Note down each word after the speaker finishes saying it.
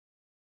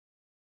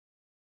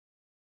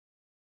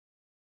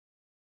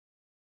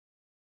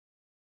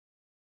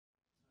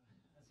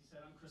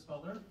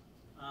Butler.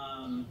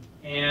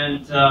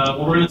 What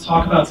we're going to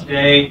talk about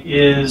today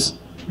is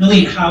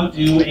really how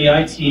do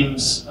AI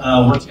teams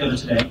work together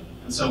today.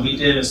 And so we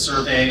did a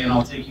survey, and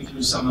I'll take you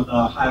through some of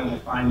the high-level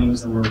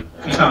findings that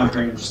we found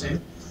very interesting.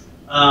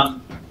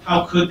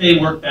 How could they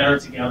work better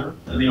together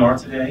than they are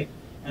today?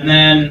 And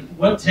then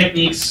what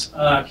techniques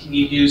can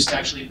you use to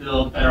actually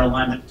build better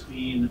alignment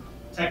between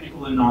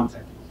technical and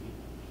non-technical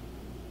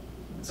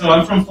people? So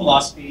I'm from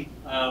Philosophie.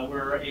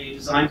 We're a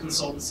design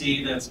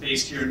consultancy that's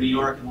based here in New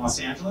York and Los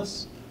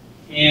Angeles.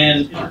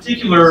 And in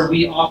particular,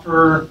 we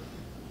offer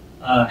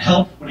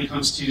help when it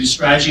comes to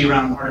strategy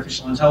around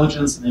artificial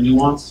intelligence and the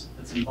nuance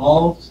that's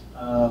involved.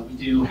 We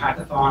do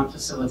hackathon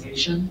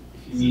facilitation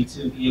if you need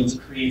to be able to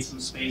create some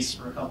space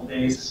for a couple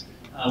days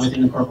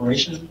within a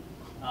corporation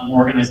or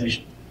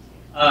organization.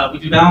 We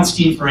do balanced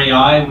team for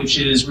AI, which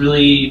is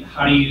really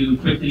how do you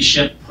quickly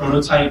ship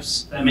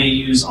prototypes that may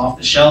use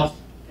off-the-shelf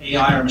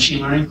AI or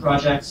machine learning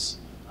projects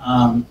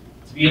to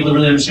be able to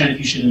really understand if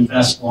you should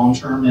invest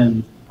long-term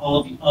in all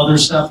of the other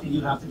stuff that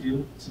you have to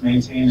do to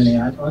maintain an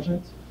AI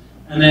project.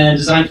 And then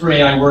design for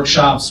AI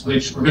workshops,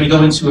 which we're going to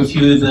go into a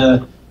few of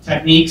the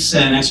techniques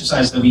and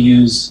exercises that we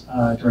use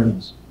during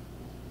those.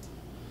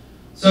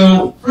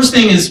 So first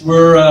thing is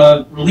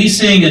we're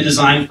releasing a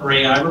design for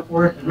AI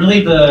report, and really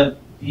the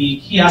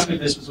key aspect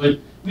of this was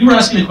when we were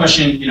asking the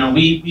question,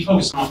 we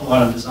focus an awful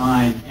lot on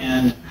design,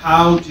 and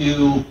how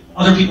do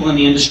other people in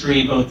the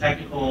industry, both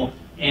technical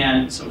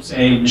and, so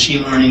say,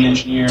 machine learning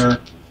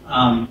engineer,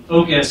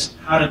 focused,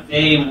 how do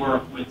they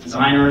work with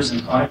designers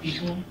and product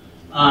people?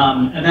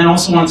 And then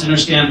also wanted to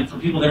understand, for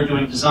people that are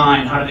doing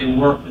design, how do they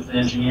work with the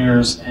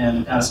engineers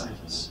and data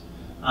scientists?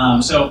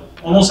 So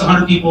almost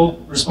 100 people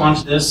respond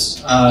to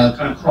this,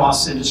 kind of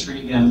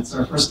cross-industry. Again, it's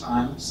our first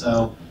time.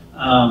 So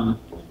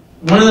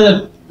one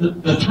of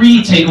the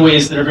three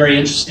takeaways that are very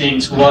interesting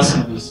to us,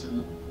 at least,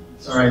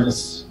 sorry,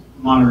 this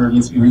monitor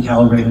needs to be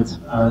recalibrated,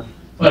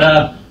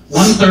 but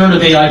 1/3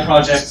 of AI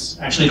projects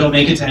actually don't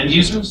make it to end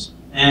users.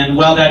 And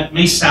while that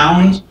may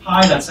sound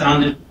high, that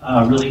sounded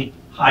really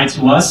high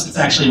to us, it's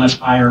actually much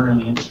higher in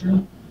the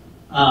industry.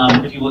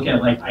 If you look at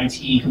like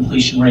IT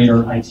completion rate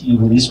or IT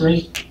release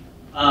rate,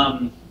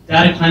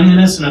 data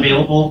cleanliness and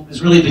available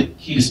is really the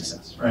key to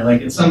success, right?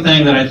 Like it's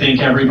something that I think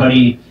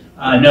everybody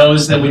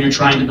knows that when you're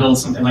trying to build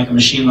something like a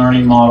machine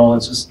learning model,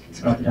 it's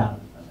about the data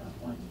at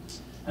that point.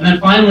 And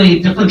then finally,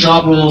 different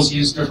job roles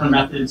use different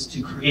methods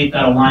to create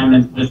that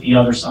alignment with the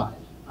other side.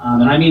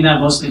 And I mean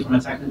that mostly from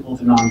a technical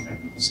to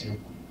non-technical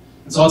standpoint.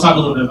 And so I'll talk a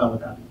little bit about what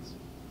that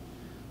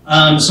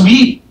means. So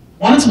we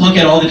wanted to look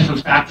at all the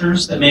different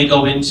factors that may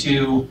go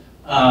into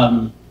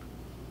an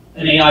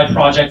AI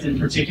project in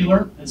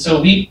particular. And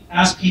so we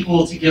asked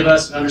people to give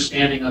us an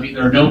understanding of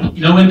either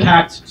no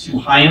impact to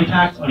high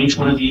impact on each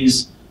one of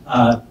these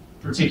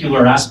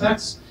particular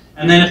aspects.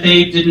 And then if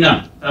they didn't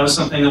know, that was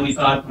something that we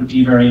thought would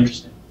be very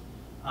interesting.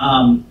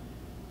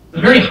 The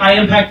very high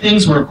impact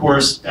things were, of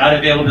course, data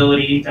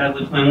availability,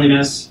 data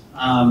cleanliness.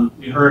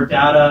 We heard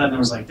data, and there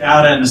was like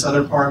data, and this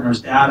other part, and there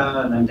was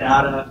data, and then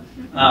data.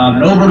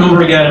 And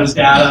over again, it was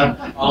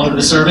data all over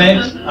the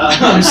survey.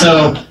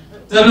 So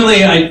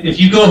definitely, if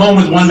you go home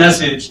with one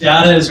message,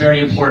 data is very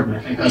important.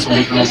 I think that's what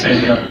we can all say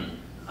together.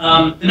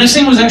 The next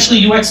thing was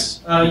actually UX,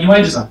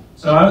 UI design.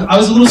 So I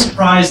was a little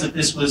surprised that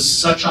this was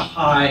such a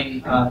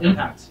high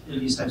impact in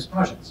these types of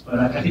projects, but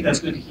I think that's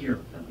good to hear,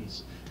 at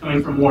least,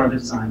 coming from more of a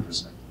design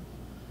perspective.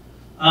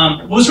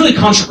 What was really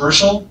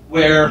controversial,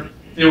 where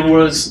there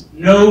was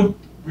no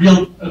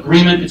real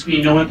agreement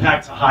between no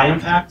impact to high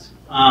impact,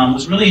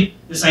 was really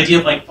this idea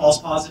of like false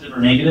positive or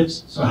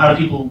negatives. So how do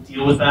people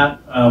deal with that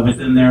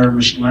within their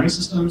machine learning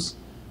systems?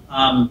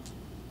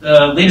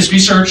 The latest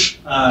research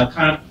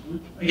kind of,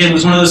 again,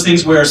 was one of those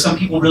things where some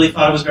people really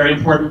thought it was very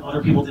important,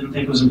 other people didn't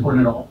think it was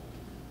important at all.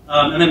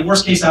 And then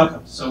worst case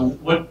outcomes. So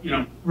what,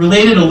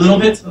 related a little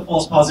bit to the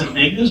false positive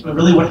negatives, but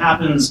really what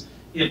happens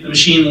if the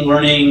machine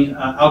learning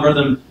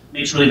algorithm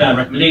makes really bad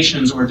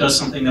recommendations or does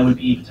something that would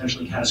be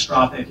potentially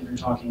catastrophic if you're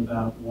talking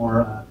about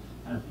more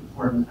kind of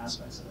important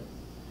aspects of it.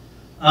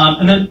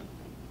 And then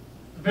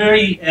the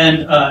very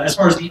end, as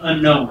far as the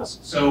unknowns.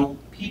 So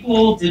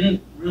people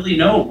didn't really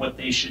know what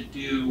they should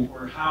do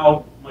or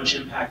how much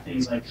impact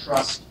things like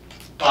trust,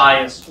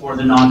 bias, or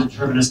the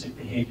non-deterministic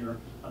behavior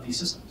of these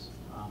systems.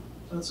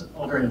 So that's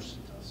all very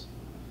interesting to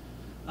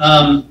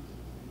us.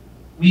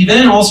 We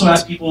then also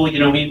ask people,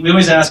 we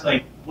always ask,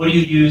 like, what do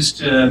you use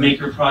to make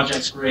your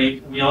projects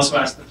great? And we also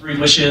ask the 3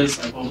 wishes,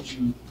 like, what would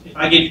you, if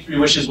I gave you 3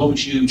 wishes, what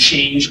would you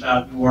change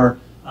about your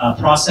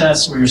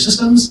process or your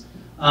systems?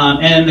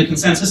 And the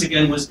consensus,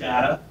 again, was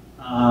data.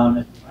 If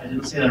I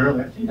didn't say that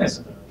earlier, I think I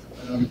said that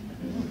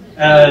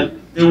earlier.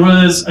 There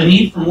was a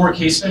need for more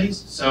case studies,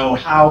 so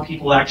how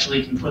people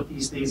actually can put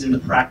these things into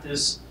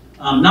practice.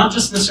 Not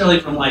just necessarily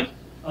from like,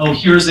 oh,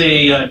 here's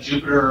a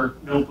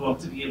Jupyter notebook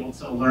to be able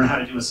to learn how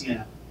to do a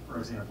CNN, for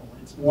example.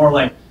 It's more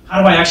like, how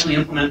do I actually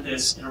implement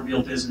this in a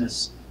real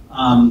business?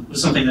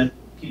 Was something that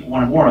people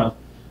wanted more of.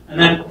 And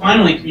then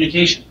finally,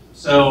 communication.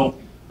 So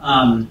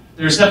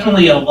There's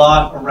definitely a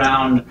lot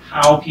around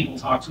how people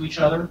talk to each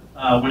other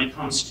when it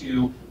comes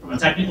to from a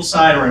technical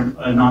side or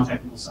a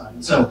non-technical side.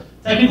 And so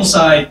technical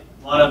side,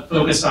 a lot of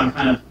focus on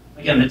kind of,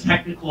 again, the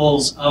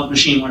technicals of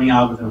machine learning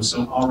algorithms,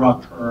 so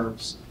RUG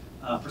curves,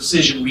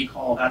 precision,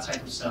 recall, that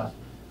type of stuff.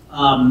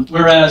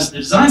 Whereas the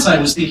design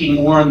side was thinking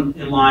more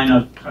in line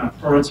of kind of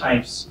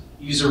prototypes,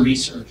 user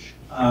research,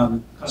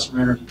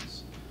 customer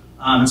interviews.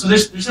 And so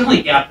there's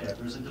definitely a gap there.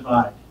 There's a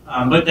divide.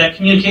 But that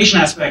communication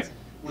aspect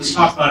was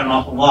talked about an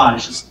awful lot.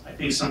 It's just, I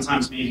think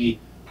sometimes maybe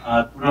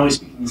we're not always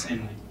speaking the same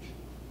language.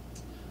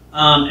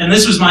 And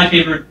this was my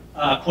favorite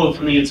quote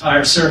from the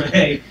entire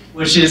survey,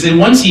 which is in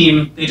one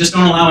team, they just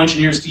don't allow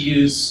engineers to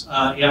use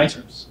AI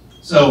terms.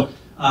 So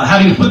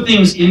having to put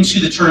things into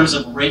the terms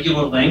of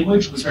regular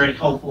language was very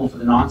helpful for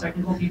the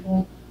non-technical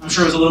people. I'm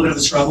sure it was a little bit of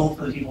a struggle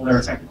for the people that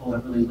are technical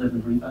that really live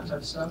and breathe that type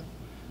of stuff.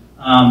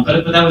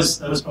 But that was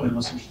probably the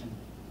most interesting.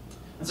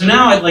 And so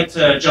now I'd like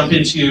to jump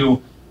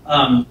into,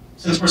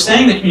 since we're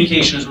saying that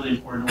communication is really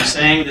important, we're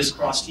saying this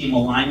cross-team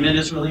alignment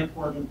is really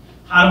important,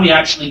 how do we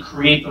actually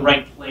create the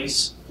right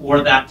place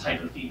for that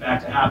type of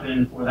feedback to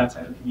happen, for that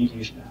type of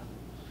communication to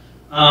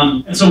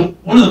happen? And so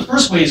one of the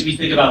first ways we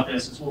think about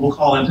this is what we'll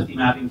call empathy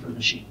mapping for the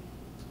machine.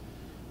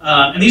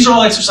 And these are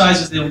all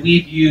exercises that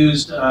we've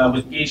used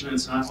with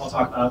engagements, and I'll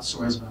talk about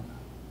stories about that.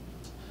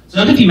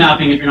 So empathy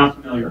mapping, if you're not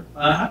familiar,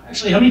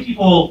 actually, how many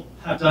people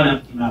have done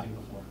empathy mapping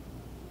before?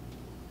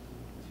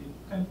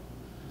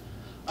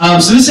 Okay.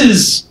 So this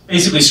is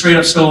basically straight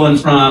up stolen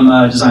from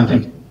design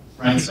thinking,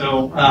 right?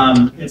 So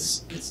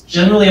it's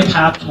generally a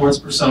path towards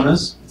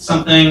personas. It's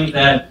something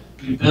that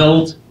you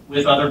build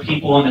with other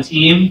people on the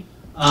team,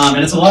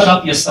 and it's a lot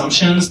about the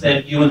assumptions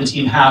that you and the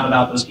team have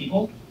about those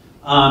people.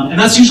 And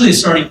that's usually a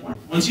starting point.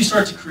 Once you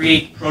start to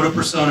create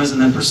proto-personas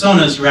and then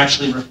personas, you're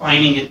actually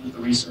refining it with the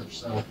research.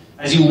 So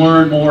as you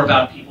learn more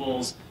about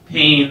people's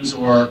pains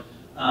or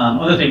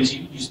other things,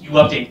 you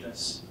update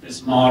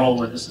this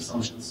model or this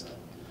assumption set.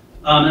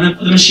 And then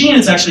for the machine,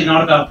 it's actually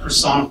not about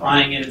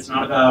personifying it. It's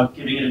not about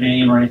giving it a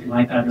name or anything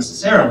like that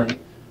necessarily.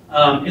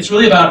 It's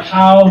really about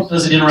how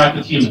does it interact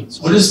with humans.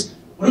 What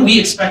are we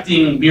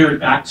expecting mirrored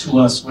back to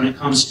us when it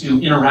comes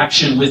to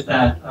interaction with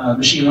that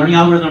machine learning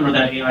algorithm or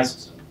that AI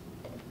system?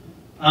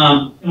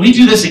 And we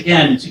do this,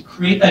 again, to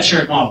create that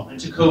shared model and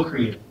to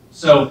co-create it.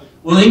 So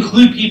we'll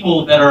include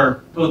people that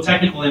are both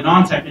technical and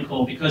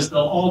non-technical because they'll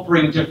all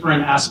bring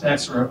different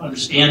aspects or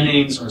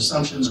understandings or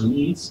assumptions or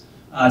needs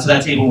to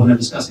that table when they're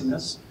discussing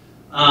this.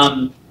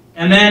 And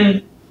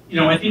then,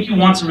 I think you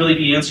want to really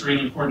be answering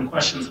important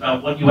questions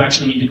about what you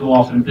actually need to go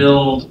off and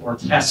build or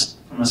test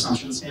from an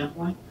assumption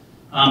standpoint,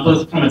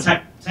 both from a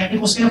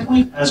technical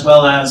standpoint as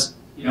well as,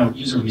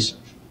 user research.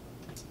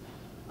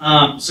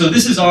 So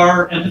this is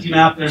our empathy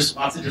map. There's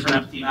lots of different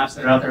empathy maps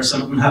that are out there.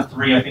 Some of them have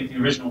 3. I think the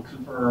original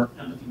Cooper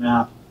empathy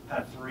map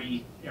had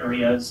 3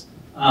 areas.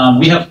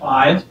 We have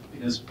 5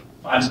 because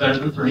 5 is better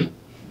than 3.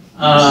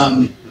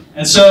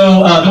 And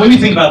so the way we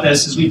think about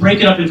this is we break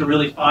it up into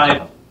really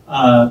 5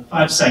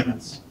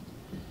 segments.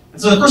 And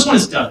so the first one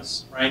is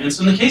does, right? And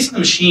so in the case of the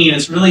machine,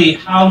 it's really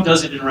how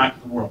does it interact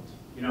with the world?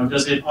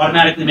 Does it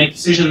automatically make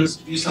decisions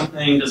to do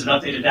something? Does it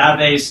update a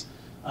database?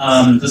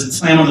 Does it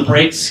slam on the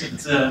brakes if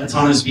it's an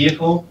autonomous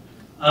vehicle?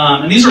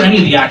 And these are any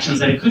of the actions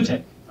that it could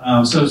take.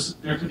 So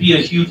there could be a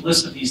huge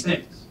list of these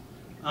things.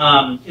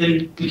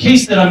 In the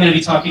case that I'm going to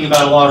be talking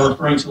about a lot or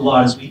referring to a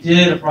lot is we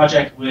did a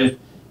project with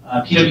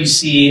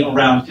PwC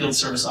around field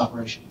service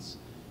operations.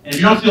 And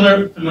if you're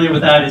not familiar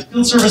with that,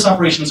 field service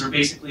operations are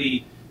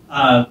basically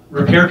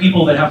repair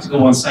people that have to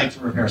go on site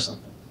to repair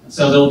something. And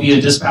so there'll be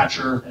a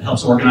dispatcher that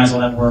helps organize all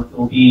that work.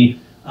 There'll be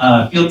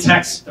field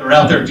techs that are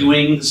out there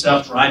doing the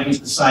stuff, driving to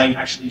the site,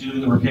 actually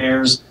doing the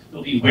repairs.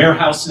 There'll be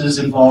warehouses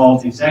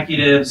involved,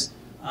 executives,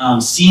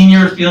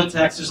 senior field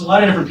techs. There's a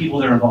lot of different people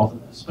that are involved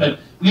in this. But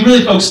we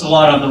really focused a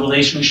lot on the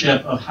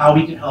relationship of how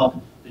we could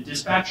help the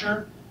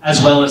dispatcher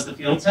as well as the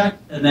field tech,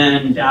 and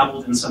then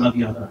dabbled in some of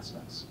the other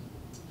aspects.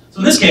 So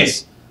in this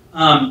case,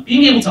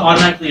 being able to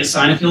automatically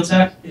assign a field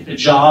tech if a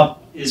job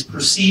is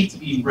perceived to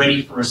be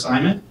ready for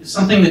assignment is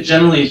something that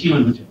generally a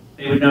human would do.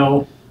 They would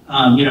know,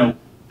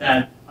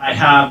 that I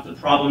have the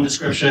problem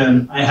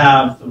description, I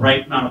have the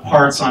right amount of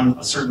parts on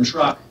a certain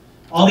truck.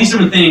 All these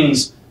different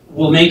things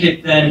will make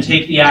it then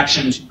take the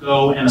action to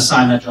go and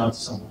assign that job to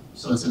someone.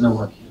 So it's in their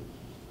work queue.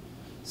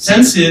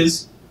 Sense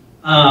is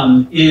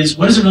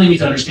what does it really need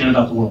to understand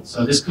about the world?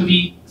 So this could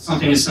be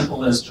something as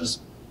simple as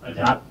just a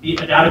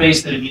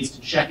database that it needs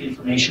to check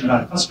information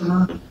about a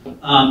customer,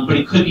 but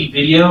it could be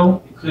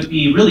video, it could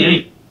be really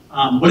anything.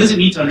 What does it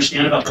need to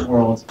understand about the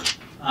world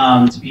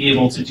to be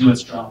able to do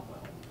its job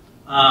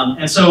well?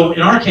 And so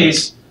in our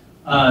case,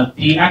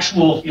 the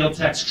actual field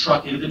tech's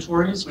truck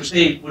inventories, which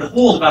they would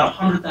hold about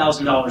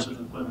 $100,000 worth of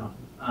equipment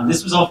on.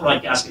 This was all for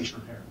like gas station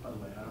repair, by the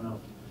way. I don't know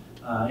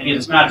if any of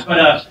this matters,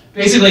 but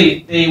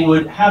basically they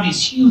would have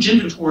these huge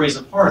inventories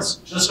of parts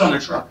just on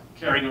their truck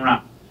carrying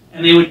around.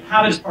 And they would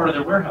have it as part of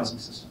their warehousing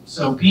system.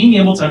 So being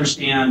able to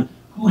understand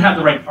who had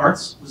the right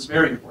parts was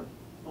very important,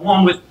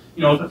 along with,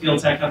 if a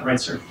field tech had the right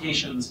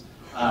certifications,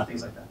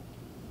 things like that.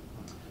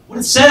 what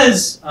it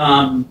says,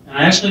 and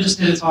I actually just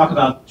did a talk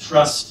about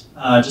trust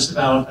just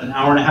about an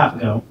hour and a half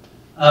ago,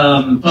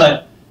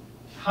 but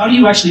how do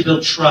you actually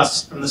build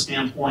trust from the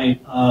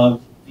standpoint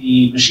of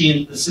the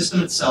machine, the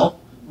system itself,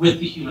 with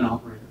the human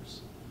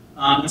operators?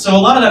 And so a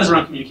lot of that is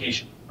around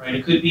communication, right?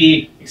 It could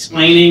be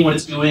explaining what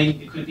it's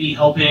doing. It could be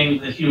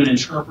helping the human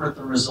interpret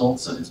the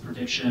results of its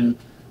prediction.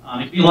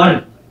 It could be a lot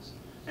of different things.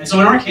 And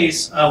so in our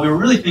case, we were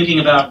really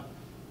thinking about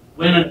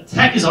when a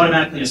tech is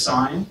automatically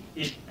assigned,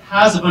 it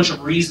has a bunch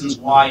of reasons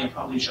why it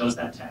probably chose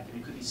that tech. And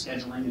it could be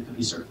scheduling, it could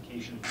be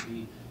certification, it could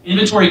be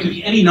inventory, it could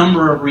be any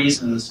number of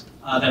reasons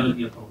that would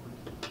be appropriate.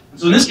 And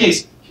so in this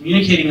case,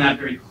 communicating that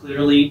very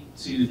clearly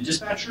to the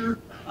dispatcher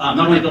not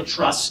only built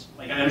trust,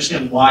 like I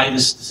understand why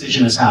this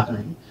decision is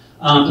happening,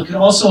 but could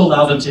also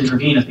allow them to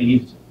intervene if they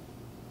needed to.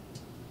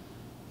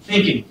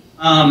 Thinking.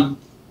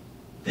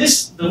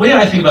 The way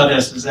I think about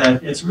this is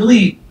that it's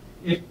really,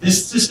 if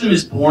this system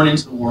is born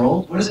into the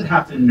world, what does it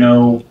have to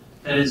know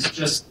that is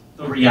just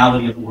the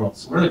reality of the world?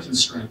 So what are the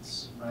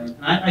constraints, right?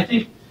 And I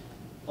think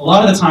a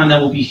lot of the time that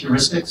will be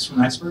heuristics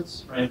from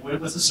experts, right?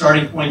 What's the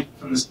starting point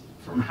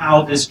from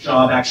how this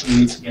job actually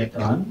needs to get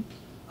done?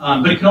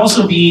 But it could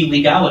also be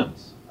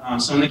legalities.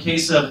 So in the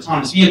case of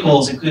autonomous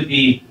vehicles, it could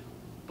be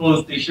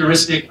both the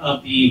heuristic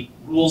of the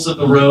rules of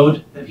the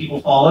road that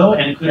people follow,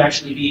 and it could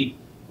actually be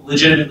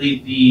legitimately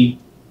the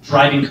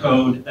driving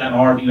code that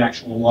are the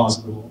actual laws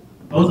of the world.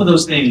 Both of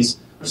those things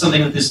are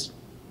something that this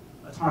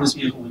autonomous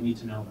vehicle would need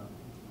to know about.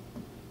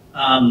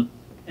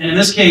 And in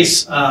this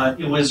case,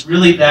 it was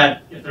really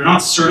that if they're not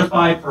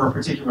certified for a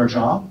particular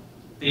job,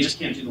 they just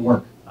can't do the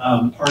work.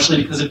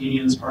 Partially because of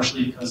unions,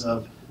 partially because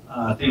of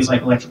things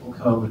like electrical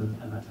code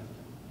and that type of thing.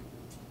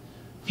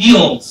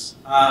 Fields.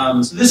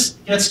 So this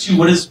gets to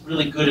what is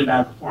really good and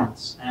bad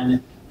performance.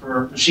 And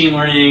for machine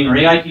learning or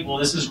AI people,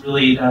 this is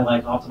really that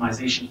like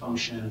optimization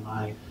function.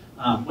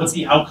 What's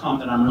the outcome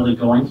that I'm really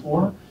going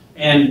for?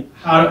 And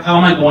how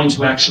am I going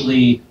to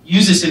actually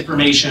use this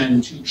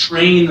information to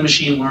train the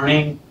machine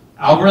learning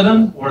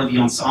algorithm or the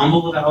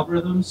ensemble of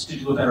algorithms to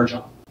do a better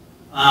job?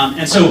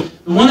 And so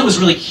the one that was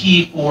really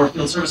key for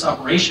field service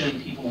operation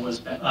people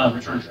was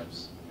return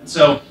trips. And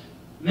so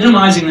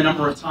minimizing the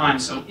number of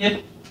times. So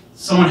if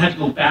someone had to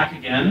go back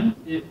again,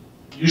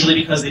 usually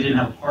because they didn't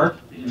have a part,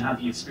 they didn't have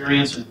the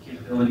experience or the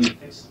capability to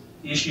fix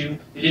the issue,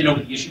 they didn't know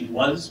what the issue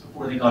was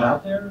before they got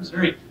out there. It was a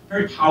very,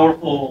 very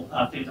powerful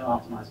thing to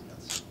optimize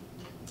against.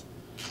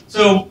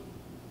 So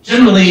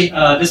generally,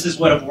 this is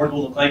what a board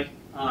will look like.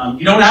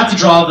 You don't have to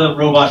draw the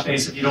robot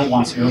face if you don't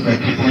want to, but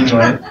people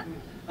enjoy it.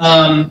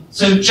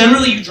 So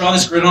generally, you draw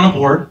this grid on a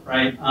board,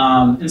 right?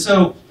 And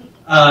so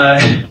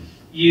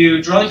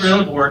you draw the grid on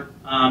the board.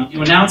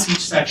 You announce each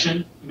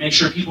section. You make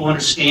sure people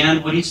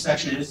understand what each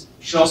section is.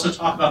 You should also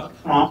talk about the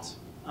prompt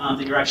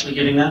that you're actually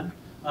giving them.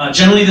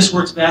 Generally, this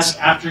works best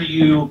after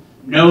you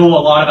know a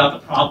lot about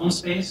the problem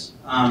space,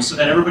 so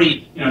that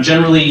everybody,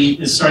 generally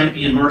is starting to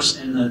be immersed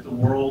in the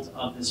world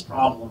of this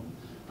problem.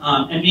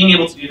 And being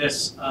able to do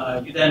this,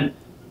 you then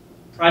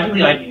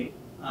privately ideate.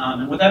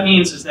 And what that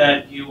means is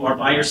that you are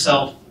by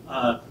yourself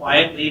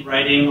quietly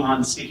writing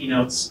on sticky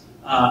notes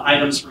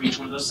items for each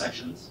one of those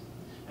sections.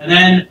 And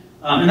then,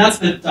 and that's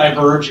the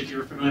diverge, if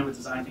you're familiar with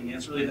design thinking,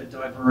 it's really the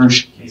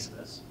diverge case of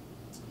this.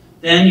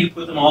 Then you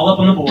put them all up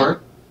on the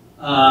board.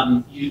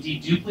 You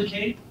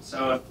deduplicate,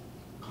 so if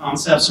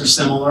concepts are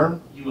similar,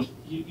 you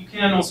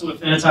can also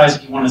affinitize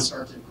if you want to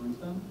start to group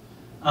them.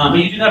 But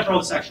you do that for all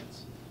the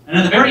sections. And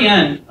at the very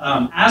end,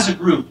 as a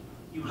group,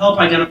 you help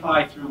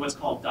identify through what's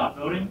called dot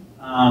voting,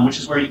 which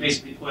is where you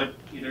basically put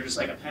either just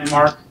like a pen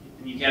mark,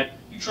 and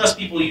you trust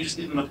people, you just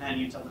give them a pen,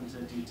 you tell them to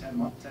do 10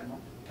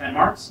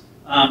 marks.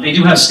 They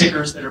do have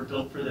stickers that are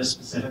built for this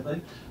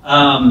specifically.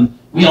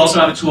 We also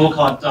have a tool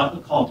called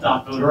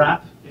Dot Voter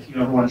App, if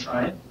you ever want to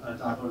try it,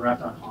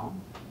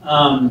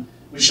 dotvoterapp.com,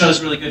 which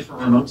is really good for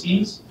remote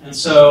teams. And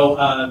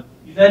so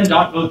you then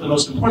dot vote the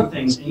most important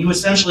things, and you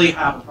essentially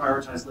have a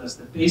prioritized list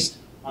that, based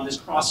on this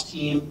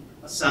cross-team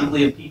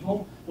assembly of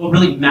people, what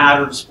really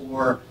matters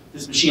for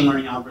this machine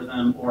learning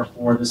algorithm or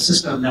for the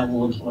system that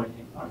will employ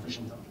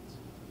artificial intelligence.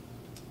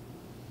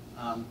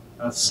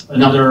 That's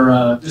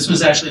another, this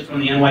was actually from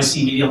the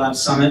NYC Media Lab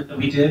Summit that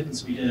we did. And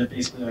so we did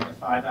basically like a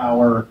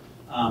 5-hour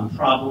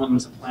problem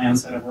to plan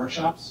set of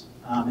workshops,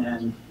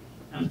 and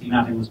empathy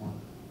mapping was one of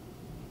them.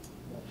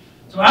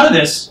 So out of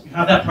this, you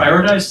have that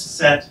prioritized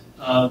set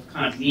of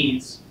kind of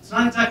needs. It's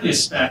not exactly a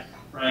spec,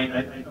 right?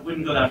 I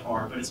wouldn't go that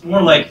far, but it's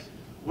more like,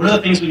 what are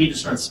the things we need to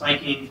start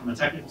spiking from a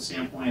technical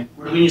standpoint?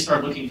 Where do we need to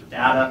start looking for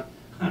data?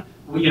 How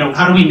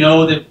do we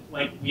know that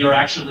we are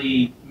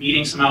actually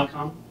meeting some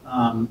outcome?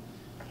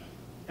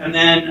 And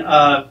then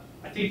I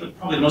think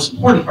probably the most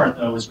important part,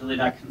 though, is really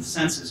that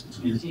consensus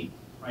between the team,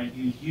 right?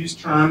 You use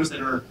terms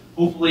that are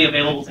hopefully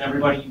available to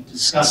everybody. You've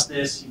discussed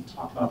this. You've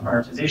talked about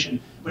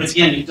prioritization. But it's,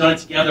 again, you've done it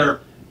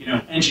together,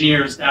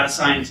 engineers, data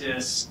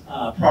scientists,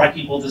 product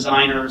people,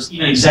 designers,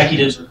 even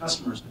executives or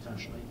customers,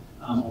 potentially,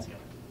 all together.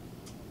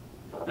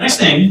 The next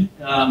thing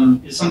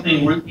is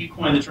something we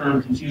coined the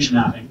term confusion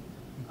mapping.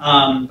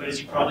 But as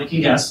you probably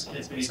can guess,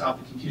 it's based off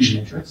the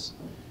confusion matrix.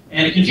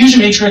 And a confusion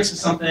matrix is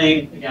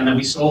something, again, that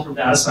we stole from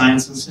data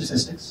science and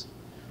statistics.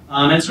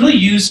 And it's really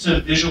used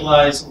to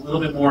visualize a little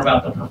bit more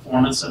about the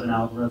performance of an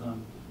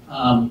algorithm.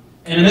 And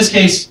in this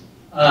case,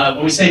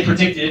 when we say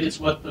predicted, it's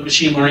what the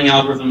machine learning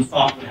algorithm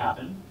thought would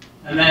happen.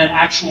 And then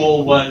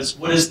actual was,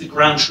 what is the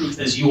ground truth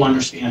as you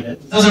understand it?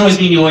 It doesn't always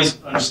mean you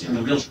always understand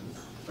the real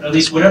truth, but at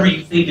least whatever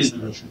you think is the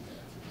real truth.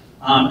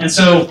 And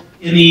so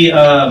in the,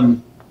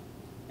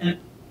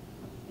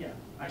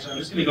 actually I'm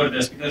just gonna go to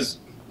this because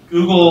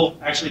Google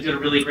actually did a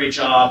really great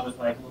job with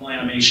like a little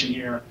animation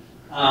here.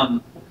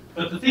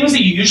 But the things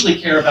that you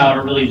usually care about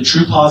are really the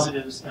true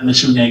positives and the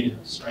true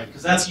negatives, right?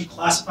 Because that's, you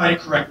classified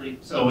it correctly,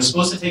 so it was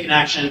supposed to take an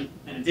action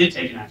and it did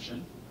take an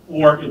action,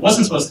 or it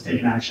wasn't supposed to take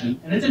an action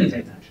and it didn't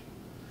take an action.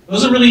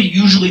 Those are really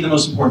usually the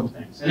most important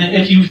things. And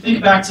if you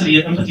think back to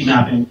the empathy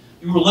mapping,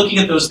 you were looking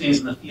at those things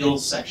in the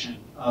fields section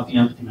of the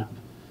empathy map.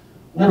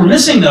 What we're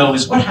missing though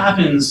is what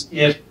happens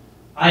if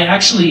I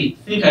actually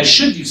think I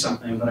should do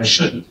something, but I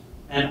shouldn't.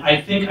 And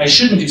I think I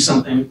shouldn't do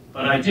something,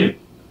 but I do.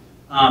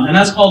 And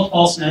that's called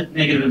false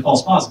negative and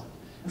false positive.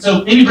 And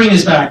so maybe bring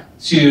this back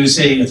to,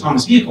 say,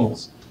 autonomous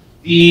vehicles.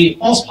 The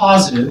false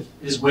positive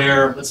is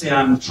where, let's say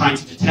I'm trying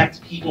to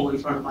detect people in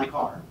front of my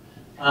car.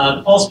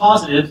 The false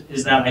positive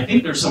is that I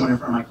think there's someone in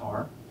front of my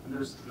car, and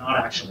there's not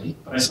actually,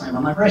 but I slam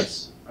on my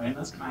brakes, right? And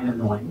that's kind of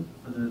annoying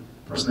for the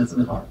person that's in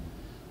the car.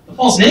 The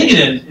false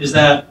negative is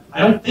that I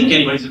don't think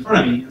anybody's in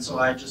front of me, and so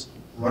I just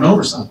run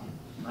over someone.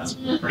 That's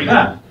pretty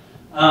bad.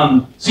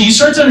 So you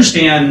start to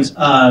understand,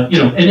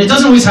 and it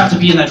doesn't always have to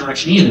be in that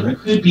direction either. It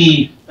could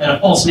be that a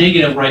false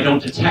negative where I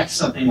don't detect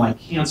something like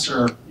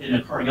cancer in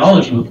a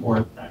cardiology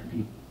report, that could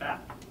be bad,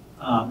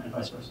 and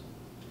vice versa.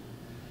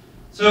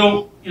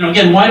 So,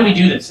 again, why do we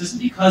do this? This is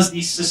because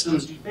these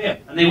systems do fail,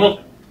 and they will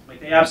fail. Like,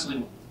 they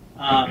absolutely will.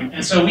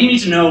 And so we need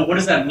to know, what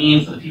does that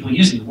mean for the people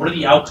using it? What are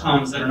the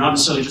outcomes that are not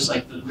necessarily just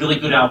like the really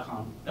good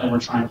outcome that we're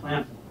trying to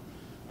plan for?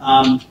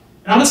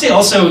 And I would say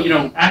also,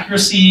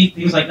 accuracy,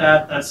 things like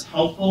that, that's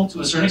helpful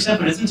to a certain extent,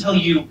 but it doesn't tell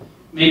you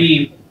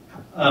maybe,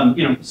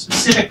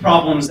 specific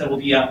problems that will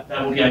be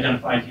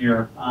identified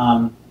here.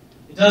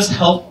 It does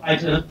help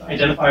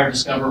identify or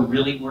discover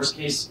really worst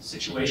case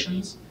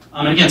situations.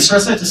 And again,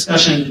 starts that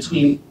discussion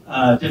between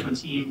different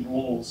team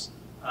roles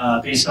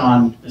based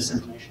on this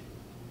information.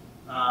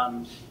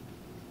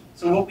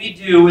 So what we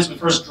do is we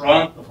first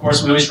draw, of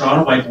course, we always draw on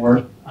a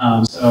whiteboard.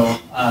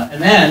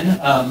 And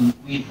then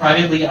we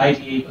privately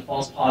ideate the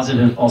false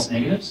positive and false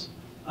negatives.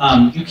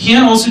 You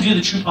can also do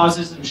the true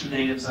positives and true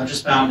negatives. I've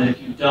just found that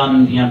if you've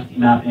done the empathy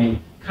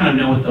mapping, kind of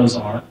know what those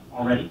are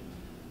already.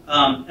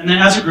 And then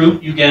as a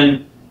group, you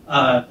can,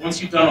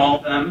 once you've done all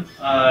of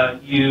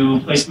them, you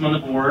place them on the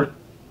board.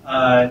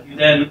 You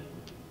then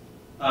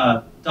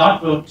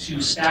dot vote to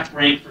stack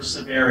rank for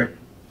severity.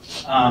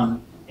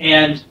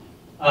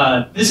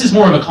 This is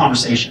more of a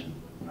conversation,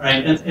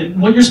 right?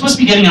 And what you're supposed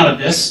to be getting out of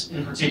this,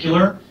 in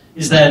particular,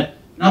 is that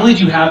not only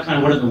do you have kind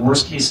of what are the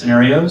worst case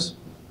scenarios,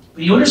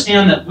 but you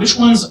understand that which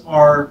ones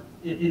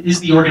is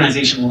the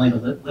organization willing to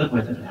live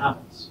with if it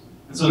happens.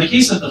 And so in the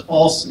case of the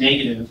false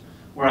negative,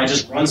 where I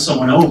just run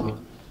someone over,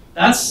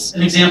 that's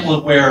an example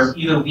of where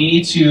either we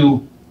need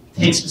to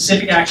take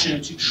specific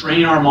action to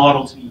train our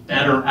model to be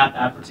better at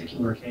that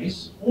particular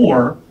case,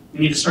 or we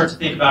need to start to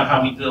think about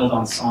how we build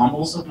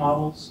ensembles of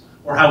models,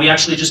 or how we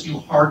actually just do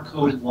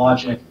hard-coded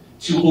logic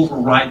to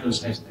override those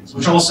types of things,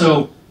 which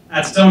also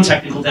adds its own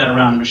technical debt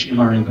around machine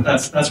learning, but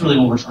that's really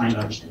what we're trying to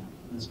understand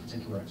in this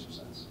particular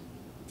exercise.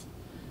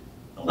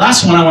 The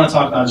last one I want to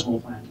talk about is role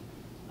playing.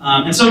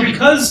 And so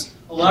because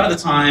a lot of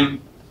the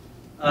time,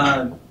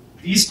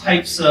 these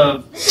types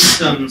of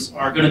systems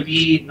are going to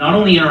be not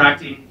only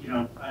interacting,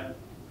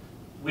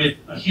 with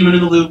a human in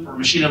the loop or a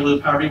machine in the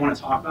loop, however you want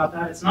to talk about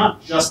that, it's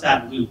not just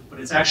that loop,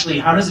 but it's actually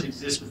how does it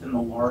exist within the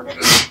larger,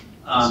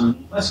 how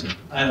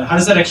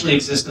does that actually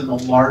exist in the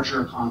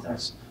larger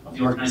context of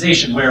the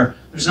organization, where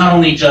there's not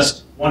only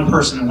just one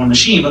person and one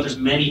machine, but there's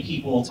many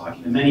people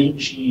talking to many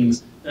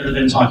machines that are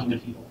then talking to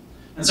people.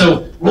 And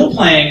so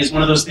role-playing is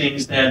one of those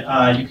things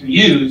that you can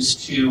use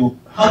to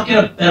help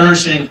get a better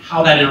understanding of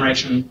how that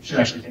interaction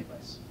should actually take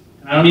place.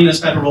 And I don't mean this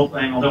type of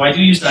role-playing, although I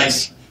do use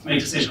dice to make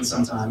decisions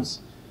sometimes.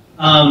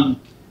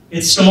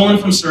 It's stolen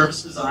from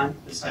service design,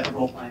 this type of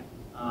role-playing.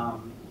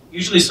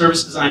 Usually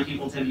service design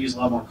people tend to use a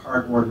lot more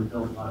cardboard and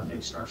build a lot of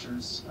big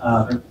structures.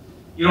 But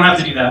you don't have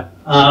to do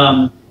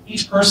that.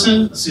 Each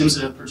person assumes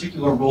a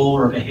particular role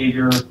or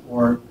behavior,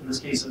 or in this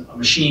case, a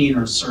machine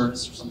or a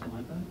service or something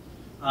like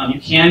that. You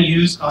can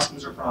use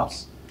costumes or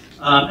props.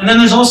 And then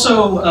there's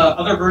also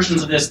other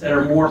versions of this that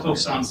are more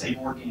focused on, say,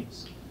 board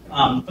games.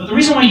 But the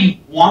reason why you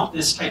want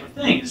this type of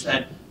thing is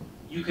that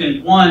you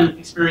can, one,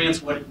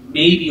 experience what it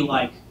may be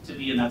like to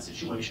be in that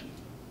situation.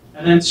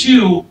 And then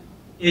two,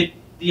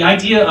 the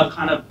idea of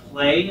kind of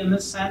play in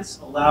this sense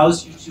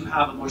allows you to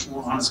have a much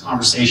more honest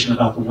conversation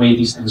about the way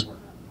these things work.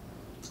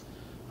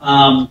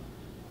 And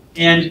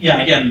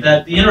yeah, again,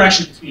 that the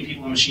interaction between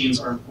people and machines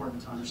are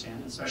important to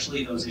understand,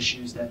 especially those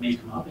issues that may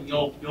come up, and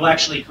you'll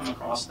actually come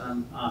across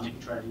them if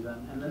you try to do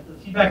them. And the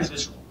feedback is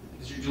visceral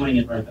because you're doing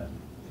it right then.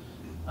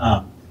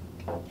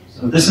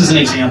 So this is an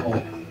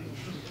example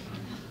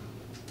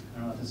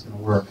this is going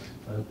to work.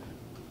 But...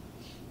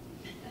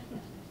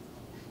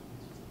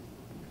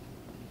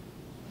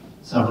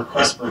 So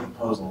request for a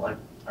proposal.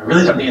 I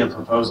really don't need a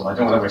proposal. I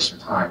don't want to waste your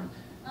time.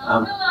 Fill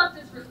out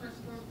this request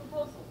for a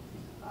proposal.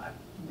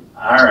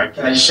 All right.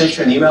 Can I just shoot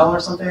you an email or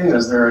something?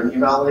 Is there an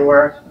email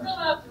anywhere? Fill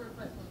out the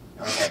request for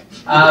a proposal.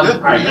 Okay.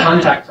 All right.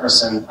 Contact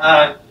person.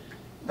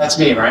 That's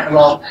me, right?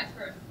 Well, Contact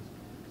person.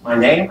 my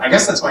name? I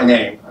guess that's my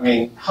name. I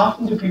mean, how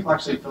often do people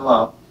actually fill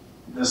out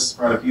this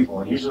for other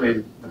people?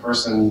 Usually the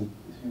person,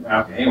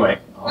 okay, anyway.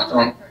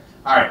 All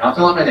right, I'll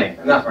fill out my name.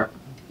 Enough.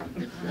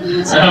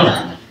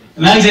 So,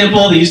 in that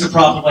example, they used a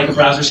prop of like a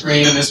browser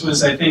screen, and this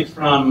was, I think,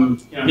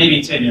 from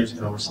maybe 10 years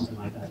ago or something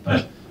like that.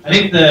 But I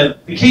think the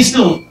case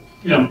still,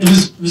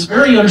 it was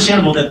very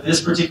understandable that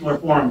this particular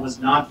form was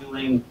not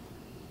doing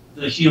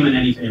the human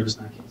any favors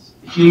in that case.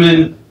 The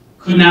human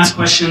couldn't ask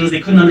questions, they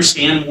couldn't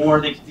understand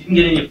more, they didn't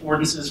get any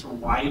affordances for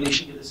why they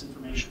should get this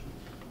information.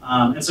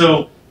 And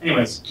so,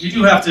 anyways, you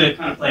do have to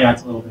kind of play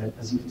act a little bit,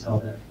 as you can tell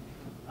there.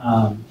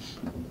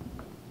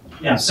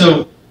 Yeah,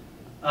 so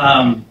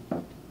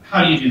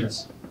how do you do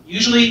this?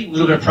 Usually, a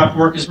little bit of prep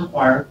work is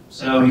required.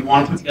 So you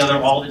want to put together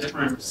all the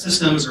different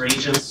systems or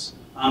agents.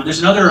 There's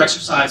another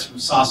exercise from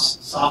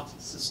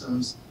soft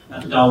systems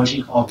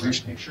methodology called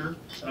rich picture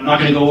that I'm not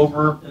going to go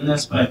over in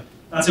this, but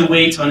that's a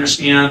way to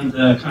understand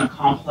the kind of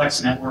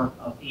complex network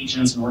of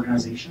agents and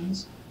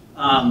organizations.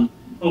 But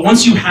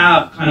once you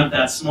have kind of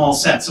that small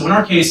set, so in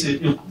our case,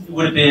 it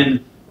would have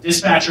been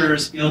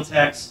dispatchers, field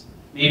techs,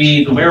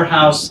 maybe the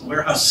warehouse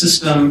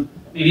system,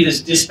 maybe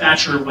this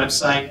dispatcher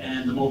website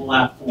and the mobile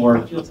app for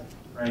the field tech,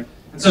 right?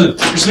 And so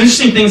there's some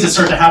interesting things that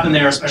start to happen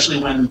there,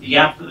 especially when the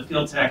app for the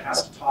field tech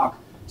has to talk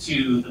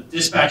to the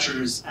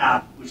dispatcher's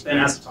app, which then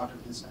has to talk to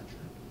the dispatcher.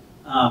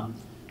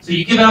 So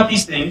you give out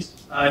these things.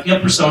 If you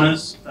have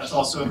personas, that's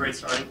also a great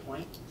starting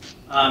point.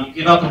 You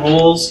give out the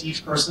roles,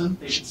 each person.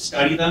 They should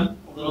study them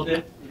a little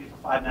bit, maybe for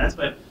 5 minutes,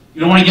 but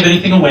you don't want to give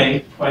anything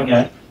away quite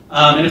yet.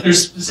 And if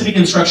there's specific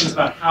instructions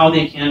about how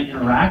they can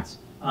interact,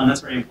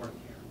 that's very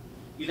important here.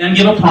 You then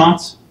give a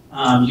prompt.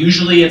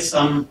 Usually it's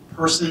some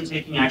person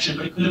taking action,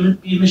 but it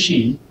could be a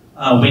machine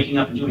waking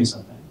up and doing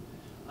something.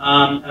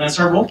 And then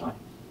start role playing.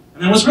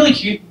 And then what's really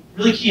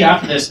key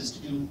after this is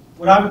to do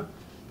what I would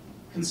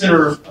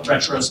consider a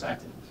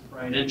retrospective,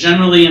 right? And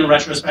generally in a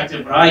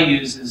retrospective, what I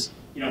use is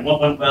what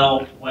went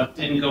well, what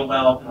didn't go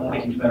well, and what we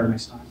can do better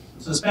next time.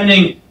 So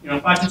spending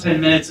 5 to 10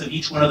 minutes of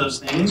each one of those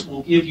things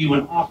will give you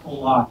an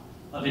awful lot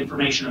of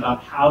information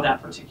about how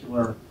that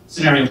particular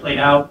scenario played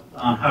out,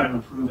 how to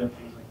improve it,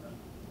 things like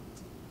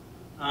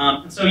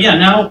that. And so yeah,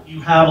 now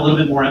you have a little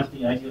bit more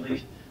empathy,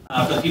 ideally,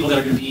 for the people that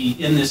are going to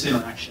be in this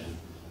interaction.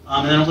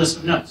 And then a list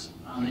of notes.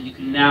 And you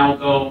can now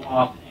go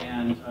off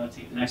and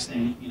take the next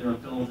thing, either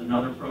build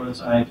another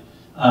prototype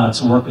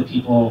to work with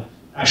people,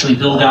 actually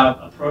build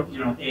out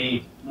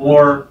a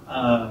more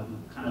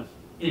kind of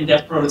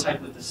in-depth prototype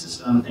with the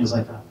system, things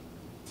like that.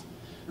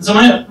 And so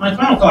my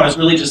final thought is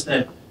really just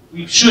that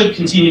we should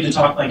continue to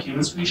talk like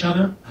humans to each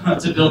other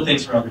to build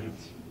things for other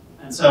humans.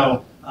 And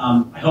so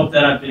I hope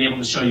that I've been able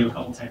to show you a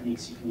couple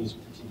techniques you can use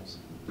with your teams.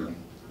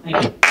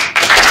 Thank you.